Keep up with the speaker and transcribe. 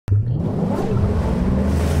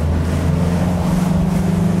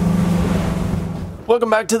Welcome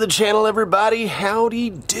back to the channel, everybody.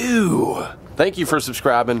 Howdy do. Thank you for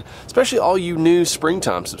subscribing, especially all you new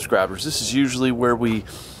springtime subscribers. This is usually where we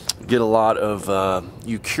get a lot of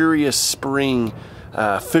you curious spring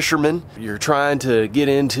fishermen. You're trying to get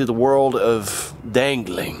into the world of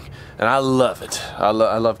dangling, and I love it. I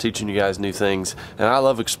love teaching you guys new things, and I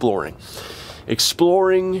love exploring,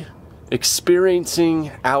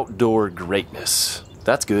 experiencing outdoor greatness.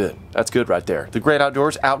 That's good. That's good right there. The great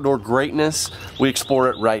outdoors, outdoor greatness. We explore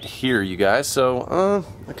it right here, you guys. So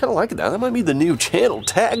I kind of like it now. That might be the new channel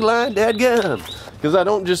tagline, dadgum. Because I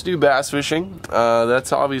don't just do bass fishing.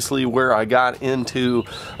 That's obviously where I got into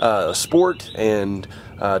sport and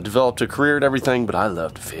developed a career and everything. But I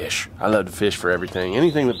love to fish. I love to fish for everything,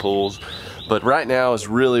 anything that pulls. But right now is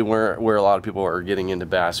really where a lot of people are getting into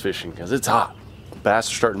bass fishing because it's hot.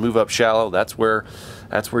 Bass are starting to move up shallow. That's where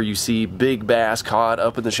you see big bass caught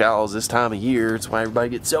up in the shallows this time of year. It's why everybody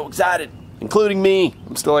gets so excited, including me.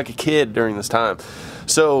 I'm still like a kid during this time.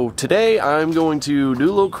 So today I'm going to do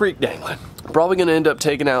a little creek dangling. I'm probably going to end up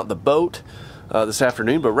taking out the boat this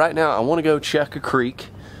afternoon, but right now I want to go check a creek.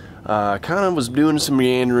 I kind of was doing some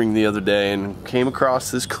meandering the other day and came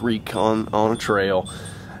across this creek on a trail.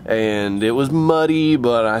 And it was muddy,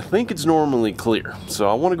 but I think it's normally clear. So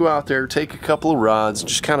I want to go out there, take a couple of rods,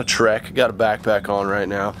 just kind of trek. Got a backpack on right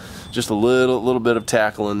now, just a little bit of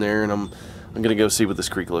tackle in there, and I'm gonna go see what this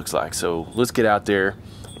creek looks like. So let's get out there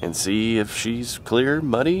and see if she's clear,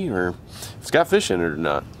 muddy, or if it's got fish in it or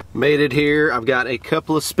not. Made it here. I've got a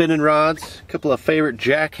couple of spinning rods, a couple of favorite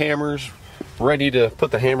jackhammers, ready to put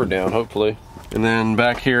the hammer down, hopefully. And then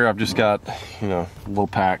back here, I've just got, a little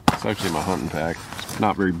pack. It's actually my hunting pack. It's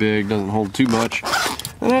not very big, doesn't hold too much.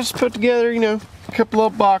 And I just put together, a couple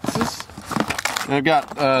of boxes. And I've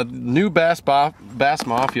got new Bass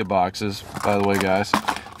Mafia boxes, by the way, guys.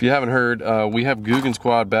 If you haven't heard, we have Guggen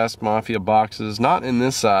Squad Bass Mafia boxes. Not in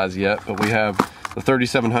this size yet, but we have the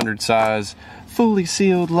 3700 size, fully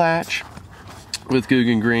sealed latch with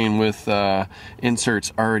Guggen Green with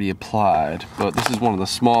inserts already applied. But this is one of the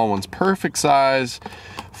small ones, perfect size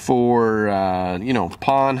for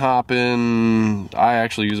pond hopping. I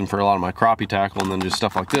actually use them for a lot of my crappie tackle and then just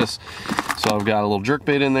stuff like this. So I've got a little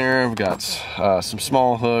jerkbait in there, I've got some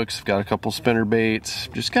small hooks, I've got a couple spinner baits,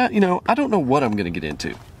 just got, I don't know what I'm gonna get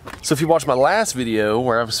into. So if you watched my last video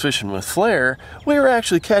where I was fishing with flare, we were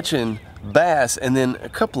actually catching bass and then a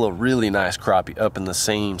couple of really nice crappie up in the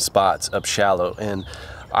same spots up shallow. And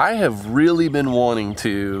I have really been wanting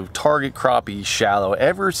to target crappie shallow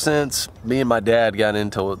ever since me and my dad got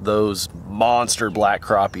into those monster black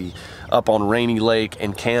crappie up on Rainy Lake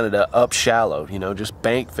in Canada up shallow, just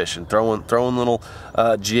bank fishing, throwing little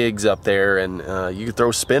jigs up there, and you could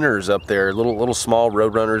throw spinners up there, little small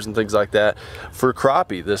road runners and things like that for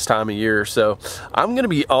crappie this time of year. So I'm gonna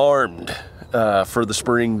be armed for the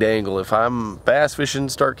spring dangle. If I'm bass fishing,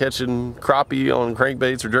 start catching crappie on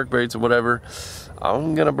crankbaits or jerkbaits or whatever,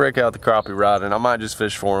 I'm gonna break out the crappie rod, and I might just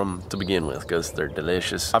fish for them to begin with because they're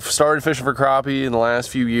delicious. I've started fishing for crappie in the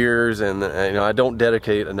last few years, and I don't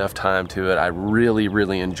dedicate enough time to it. I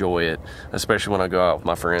really enjoy it, especially when I go out with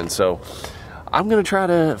my friends. So I'm gonna try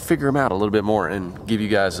to figure them out a little bit more and give you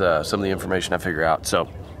guys some of the information I figure out. So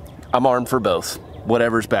I'm armed for both.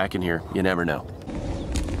 Whatever's back in here, you never know.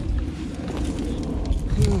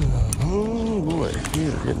 Oh boy,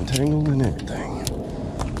 you're getting tangled in everything.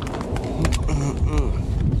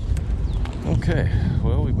 Okay,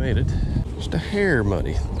 well, we made it. Just a hair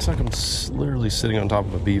muddy. Looks like I'm literally sitting on top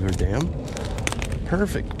of a beaver dam.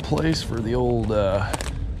 Perfect place for the old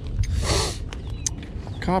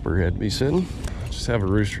copperhead to be sitting. Just have a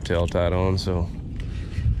rooster tail tied on, so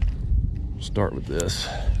we'll start with this.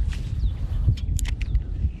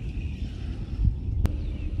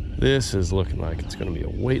 This is looking like it's going to be a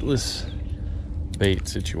weightless bait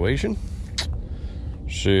situation.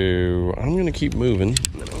 So I'm going to keep moving.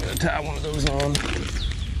 And I'm going to tie one of those on.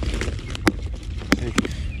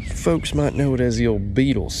 Folks might know it as the old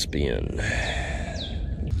beetle spin.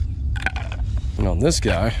 And on this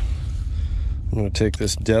guy, I'm going to take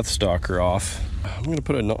this Death Stalker off. I'm going to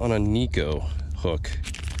put it on a Nico hook.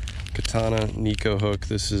 Katana Nico hook.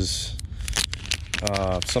 This is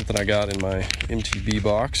something I got in my MTB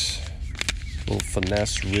box. A little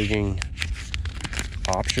finesse rigging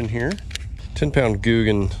option here. 10-pound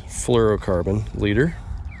Guggen fluorocarbon leader.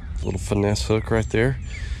 Little finesse hook right there.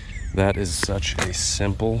 That is such a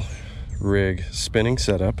simple rig spinning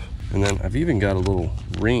setup. And then I've even got a little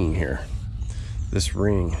ring here. This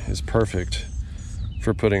ring is perfect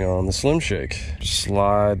for putting on the Slim Shake.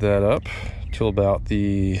 Slide that up till about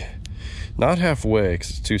not halfway,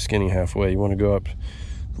 because it's too skinny halfway. You want to go up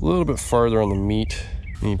a little bit farther on the meat.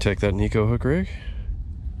 And you take that Nico hook rig,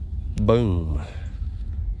 Boom.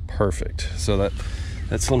 Perfect. So that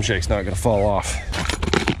Slim Shake's not gonna fall off.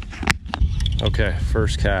 Okay,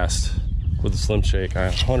 first cast with the Slim Shake. I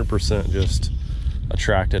 100% just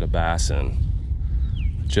attracted a bass in.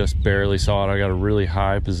 Just barely saw it. I got a really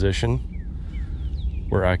high position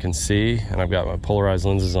where I can see, and I've got my polarized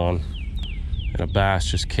lenses on, and a bass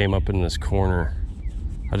just came up in this corner.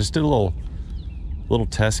 I just did a little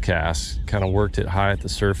test cast, kind of worked it high at the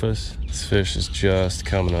surface. This fish is just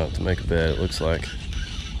coming up to make a bed, it looks like.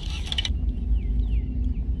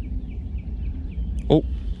 Oh,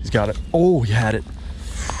 he's got it. Oh, he had it.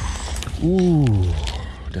 Ooh,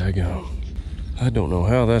 daggone. I don't know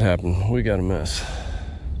how that happened. We got a mess.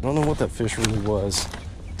 I don't know what that fish really was.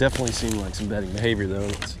 Definitely seemed like some bedding behavior though.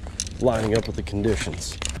 It's lining up with the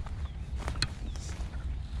conditions.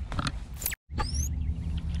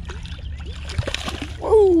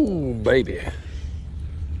 Whoa, baby.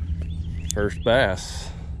 First bass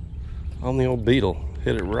on the old beetle.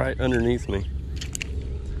 Hit it right underneath me.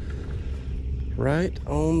 Right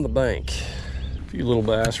on the bank. A few little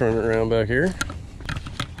bass running around back here.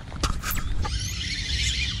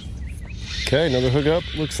 Okay, another hookup.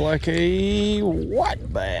 Looks like a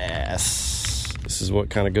white bass. This is what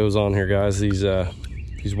kind of goes on here, guys. These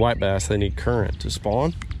white bass, they need current to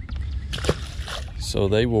spawn. So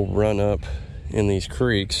they will run up in these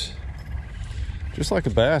creeks just like a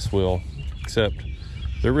bass will, except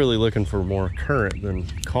they're really looking for more current than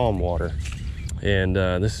calm water. And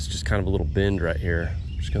this is just kind of a little bend right here.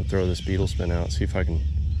 I'm just gonna throw this beetle spin out, see if I can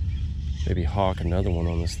maybe hawk another one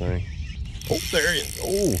on this thing. Oh, there he is.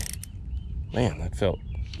 Oh. Man, that felt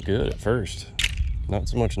good at first. Not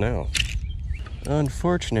so much now.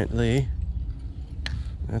 Unfortunately,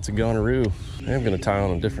 that's a goneroo. I'm gonna tie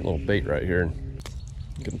on a different little bait right here.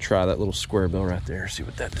 I'm gonna try that little square bill right there, see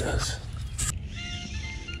what that does.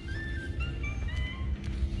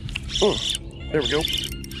 Oh, there we go.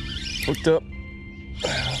 Hooked up.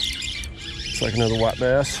 It's like another white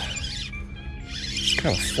bass. Just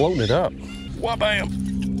kind of floating it up.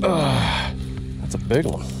 Wha-bam! That's a big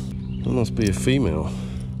one. That must be a female.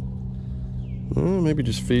 Maybe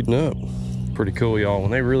just feeding up. Pretty cool, y'all. When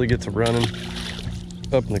they really get to running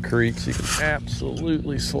up in the creeks, you can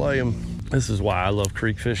absolutely slay them. This is why I love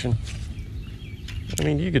creek fishing. I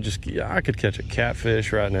mean, I could catch a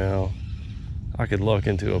catfish right now. I could look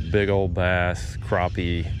into a big old bass,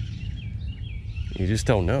 crappie. You just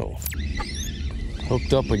don't know.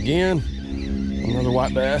 Hooked up again. Another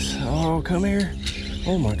white bass. Oh, come here.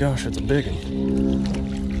 Oh my gosh, that's a big one.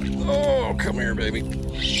 Oh, come here, baby.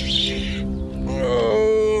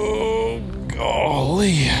 Oh,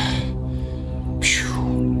 golly. Phew.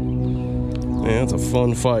 Man, that's a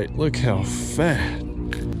fun fight. Look how fat.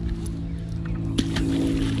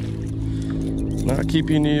 Not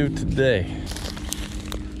keeping you today.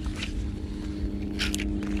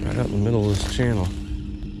 Right out in the middle of this channel.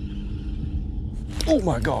 Oh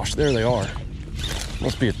my gosh, there they are.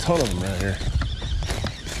 Must be a ton of them right here.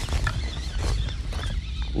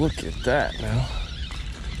 Look at that now.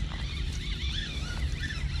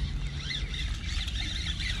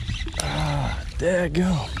 Ah,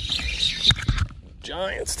 daggone.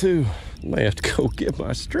 Giants too. May have to go get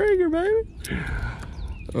my stringer, baby.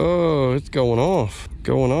 Oh, it's going off.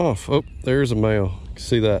 Going off. Oh, there's a male. You can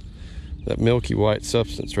see that milky white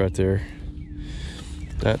substance right there.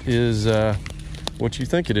 That is what you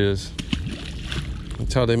think it is.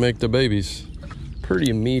 That's how they make the babies. Pretty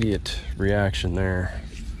immediate reaction there.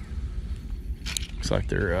 Looks like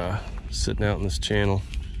they're sitting out in this channel.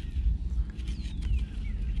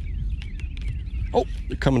 Oh,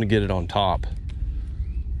 they're coming to get it on top.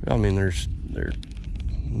 I mean,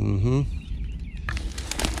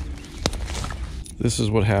 This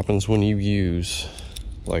is what happens when you use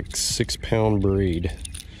like 6-pound braid.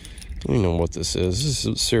 I don't know what this is. This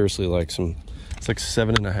is seriously like it's like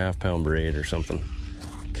 7.5 pound braid or something.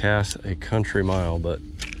 Cast a country mile, but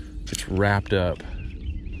it's wrapped up.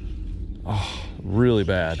 Oh, really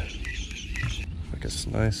bad. Like a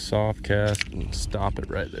nice soft cast and stop it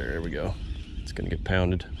right there. There we go. It's gonna get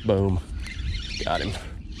pounded. Boom. Got him.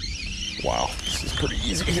 Wow, this is pretty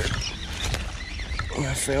easy here.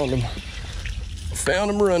 I found him.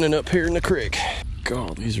 Found him running up here in the creek.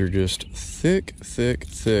 God, these are just thick, thick,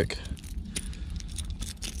 thick.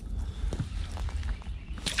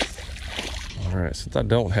 All right, since I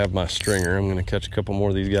don't have my stringer, I'm gonna catch a couple more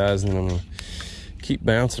of these guys and then I'm gonna keep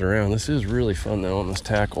bouncing around. This is really fun though on this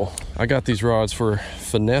tackle. I got these rods for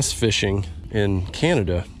finesse fishing in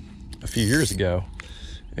Canada a few years ago,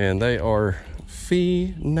 and they are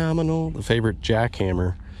phenomenal. The favorite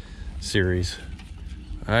JACKHAMMER series.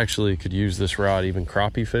 I actually could use this rod even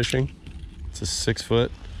crappie fishing. It's a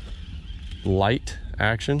 6-foot light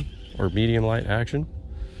action or medium light action.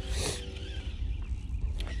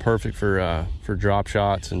 Perfect for drop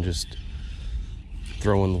shots and just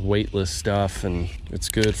throwing weightless stuff, and it's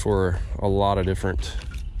good for a lot of different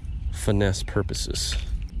finesse purposes.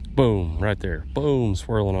 Boom, right there. Boom,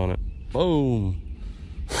 swirling on it. Boom.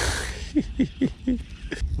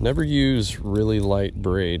 Never use really light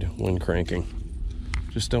braid when cranking.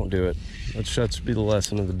 Just don't do it. That should be the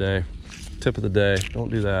lesson of the day. Tip of the day, don't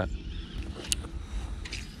do that.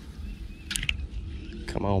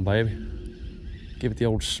 Come on, baby. Give it the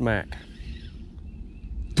old smack.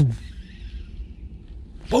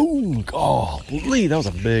 Boom! Oh, Lee, that was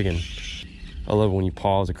a big one. I love it when you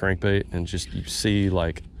pause a crankbait and just you see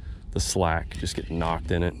like the slack just get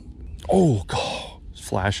knocked in it. Oh, God, it's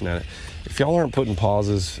flashing at it. If y'all aren't putting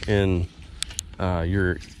pauses in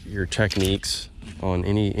your techniques on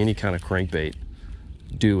any kind of crankbait,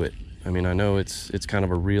 do it. I mean, I know it's kind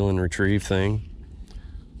of a reel and retrieve thing,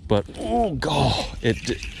 but oh God,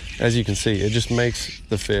 as you can see, it just makes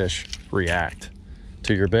the fish react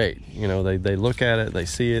to your bait. You know, they look at it, they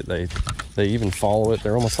see it, they even follow it.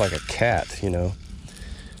 They're almost like a cat, you know.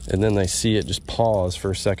 And then they see it just pause for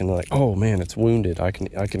a second. They're like, oh man, it's wounded. I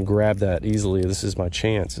can grab that easily. This is my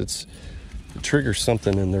chance. It triggers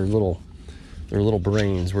something in their little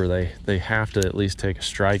brains where they have to at least take a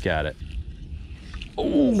strike at it.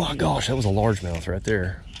 Oh my gosh, that was a largemouth right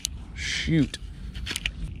there. Shoot.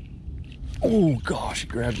 Oh gosh, he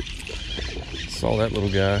grabbed it. Saw that little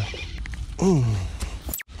guy.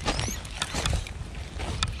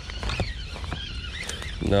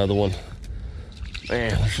 Another one.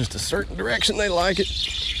 Man, there's just a certain direction they like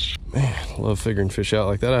it. Man, I love figuring fish out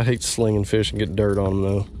like that. I hate slinging fish and getting dirt on them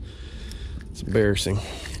though. It's embarrassing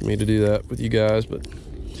for me to do that with you guys, but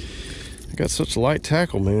I got such light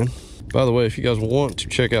tackle, man. By the way, if you guys want to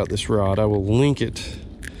check out this rod, I will link it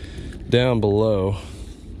down below.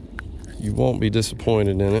 You won't be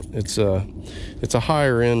disappointed in it. It's a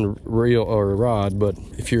higher end reel or rod, but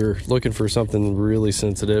if you're looking for something really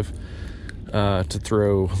sensitive to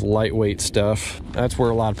throw lightweight stuff, that's where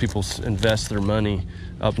a lot of people invest their money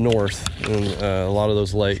up north, and a lot of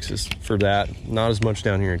those lakes is for that. Not as much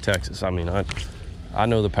down here in Texas. I mean, I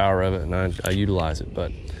know the power of it and I utilize it,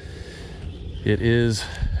 but it is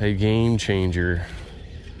a game changer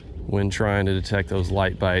when trying to detect those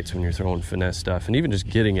light bites when you're throwing finesse stuff, and even just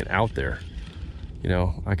getting it out there. You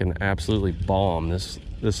know, I can absolutely bomb this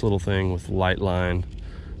little thing with light line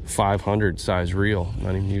 500 size reel,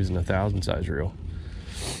 not even using 1,000 size reel.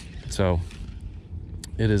 So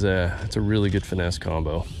it's a really good finesse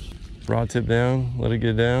combo. Rod tip down, let it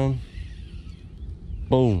get down,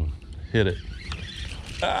 boom, hit it.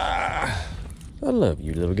 Ah, I love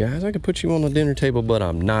you little guys. I could put you on the dinner table, but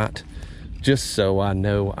I'm not, just so I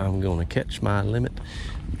know I'm gonna catch my limit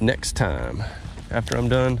next time. After I'm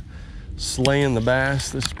done slaying the bass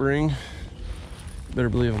this spring, better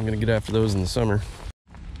believe I'm gonna get after those in the summer.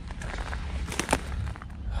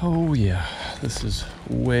 Oh yeah, this is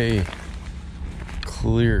way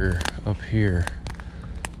clearer up here.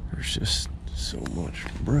 There's just so much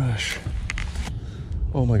brush.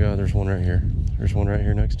 Oh my God, there's one right here. There's one right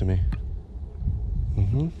here next to me.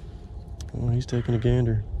 Oh, he's taking a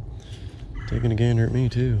gander. Taking a gander at me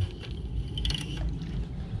too.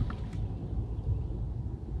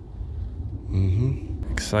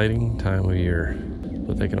 Exciting time of year,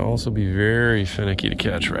 but they can also be very finicky to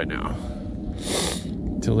catch right now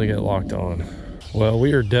until they get locked on. Well,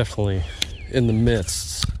 we are definitely in the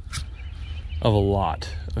midst of a lot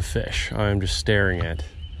of fish. I am just staring at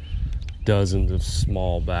dozens of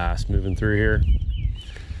small bass moving through here,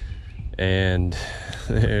 and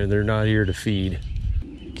they're not here to feed.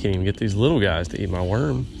 Can't even get these little guys to eat my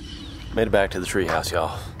worm. Made it back to the treehouse,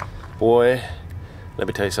 y'all. Boy, let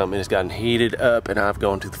me tell you something, it's gotten heated up and I've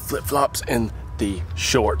gone to the flip-flops and the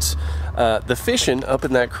shorts. The fishing up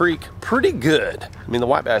in that creek, pretty good. I mean, the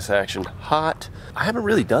white bass action, hot. I haven't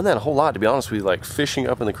really done that a whole lot, to be honest with you, like fishing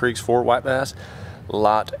up in the creeks for white bass, a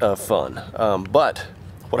lot of fun. But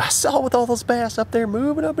what I saw with all those bass up there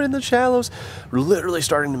moving up in the shallows, literally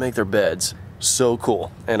starting to make their beds, so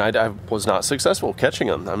cool. And I was not successful catching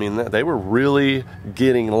them. I mean, they were really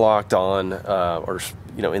getting locked on, or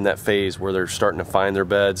you know, in that phase where they're starting to find their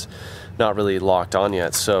beds, not really locked on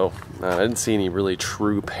yet. So I didn't see any really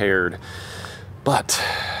true paired. But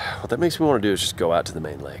what that makes me want to do is just go out to the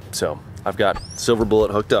main lake. So I've got Silver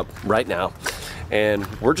Bullet hooked up right now, and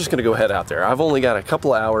we're just gonna go head out there. I've only got a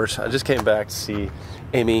couple of hours. I just came back to see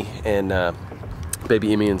Amy and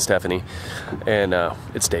baby Amy and Stephanie, and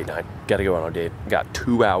it's date night. Gotta go on our date. Got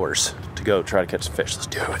 2 hours to go try to catch some fish. Let's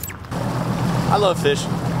do it. I love fish.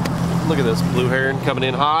 Look at this blue heron coming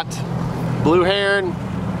in hot. Blue heron.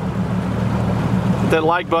 Hit that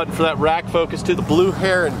like button for that rack focus to the blue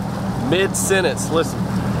heron mid-sentence. Listen,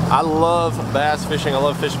 I love bass fishing. I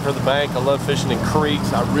love fishing for the bank. I love fishing in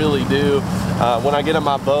creeks. I really do. When I get on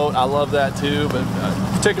my boat, I love that too, but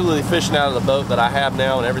particularly fishing out of the boat that I have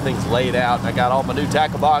now and everything's laid out and I got all my new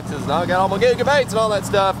tackle boxes and I got all my giga baits and all that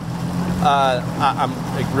stuff.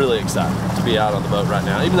 I'm really excited to be out on the boat right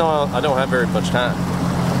now, even though I don't have very much time.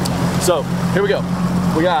 So here we go.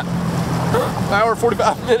 We got an hour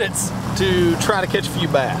 45 minutes to try to catch a few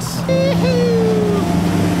bass.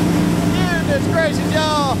 Goodness gracious,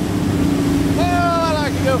 y'all. Oh, I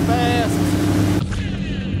like to go fast.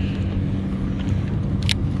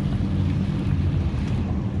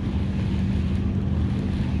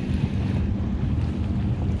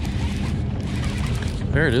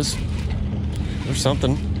 There it is. There's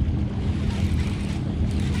something.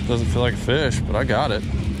 Doesn't feel like a fish, but I got it.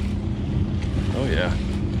 Oh yeah.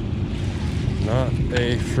 Not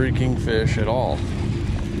a freaking fish at all.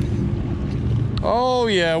 Oh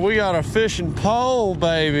yeah, we got a fishing pole,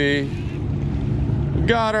 baby. We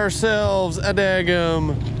got ourselves a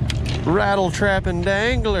daggum rattle trapping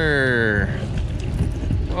dangler.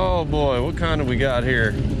 Oh boy, what kind have we got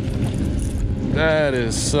here? That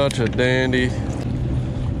is such a dandy.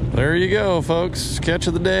 There you go, folks. Catch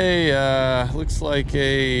of the day. Looks like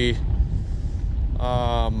a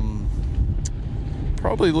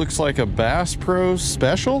probably looks like a Bass Pro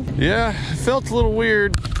special. Yeah, felt a little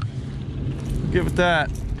weird. Give it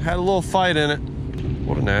that. Had a little fight in it.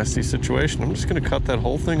 What a nasty situation. I'm just gonna cut that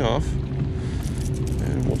whole thing off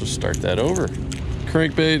and we'll just start that over.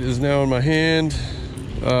 Crankbait is now in my hand.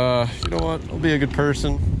 You know what? I'll be a good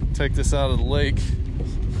person. Take this out of the lake.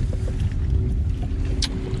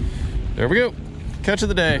 There we go. Catch of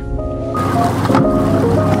the day.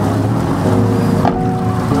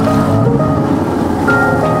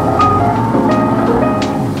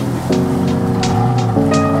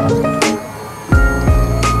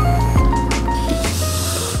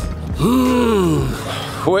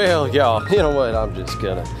 Well, y'all, you know what? I'm just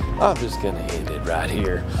gonna end it right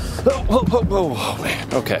here. Oh,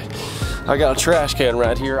 man. Okay. I got a trash can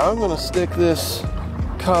right here. I'm gonna stick this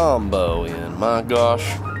combo in. My gosh.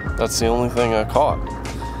 That's the only thing I caught.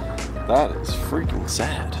 That is freaking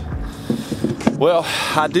sad. Well,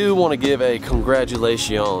 I do want to give a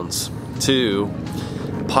congratulations to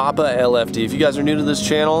Papa LFD. If you guys are new to this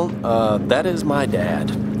channel, that is my dad,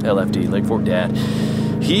 LFD, Lake Fork Dad.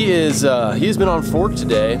 He has been on fork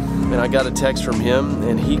today, and I got a text from him,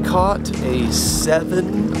 and he caught a he said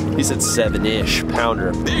 7-ish pounder,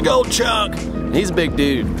 a big old chunk. And he's a big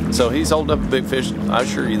dude, so he's holding up a big fish. I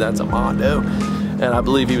assure you that's a mondo. And I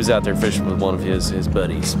believe he was out there fishing with one of his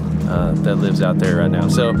buddies that lives out there right now.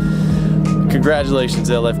 So congratulations,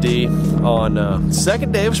 LFD, on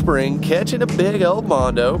second day of spring, catching a big old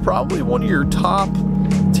mondo, probably one of your top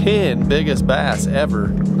 10 biggest bass ever.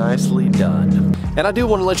 Nicely done. And I do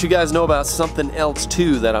want to let you guys know about something else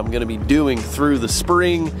too that I'm going to be doing through the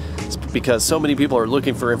spring, because so many people are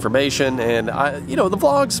looking for information, and you know, the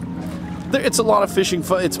vlogs, it's a lot of fishing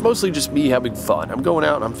fun. It's mostly just me having fun. I'm going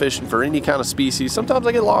out and I'm fishing for any kind of species. Sometimes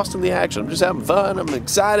I get lost in the action. I'm just having fun. I'm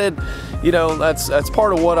excited. You know, that's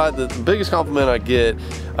part of what the biggest compliment I get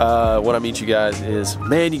when I meet you guys is,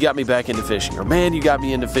 man, you got me back into fishing, or man, you got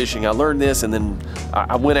me into fishing. I learned this and then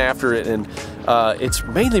I went after it, and it's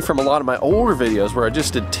mainly from a lot of my older videos where I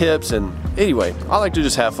just did tips. And anyway, I like to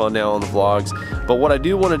just have fun now on the vlogs. But what I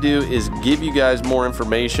do want to do is give you guys more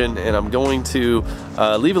information, and I'm going to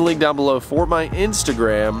leave a link down below for my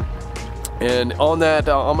Instagram. And on that,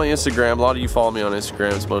 on my Instagram, a lot of you follow me on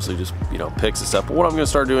Instagram. It's mostly just, you know, pics and stuff. But what I'm going to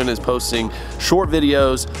start doing is posting short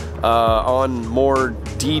videos on more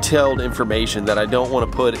detailed information that I don't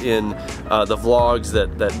want to put in the vlogs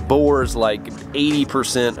that bores like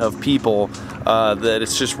 80% of people. That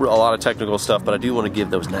it's just a lot of technical stuff. But I do want to give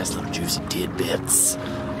those nice little juicy tidbits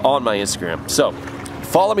on my Instagram. So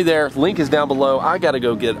follow me there. Link is down below. I got to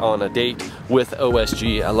go get on a date with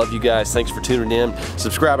OSG. I love you guys. Thanks for tuning in.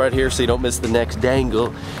 Subscribe right here so you don't miss the next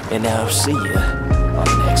dangle. And I'll see you on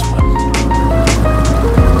the next one.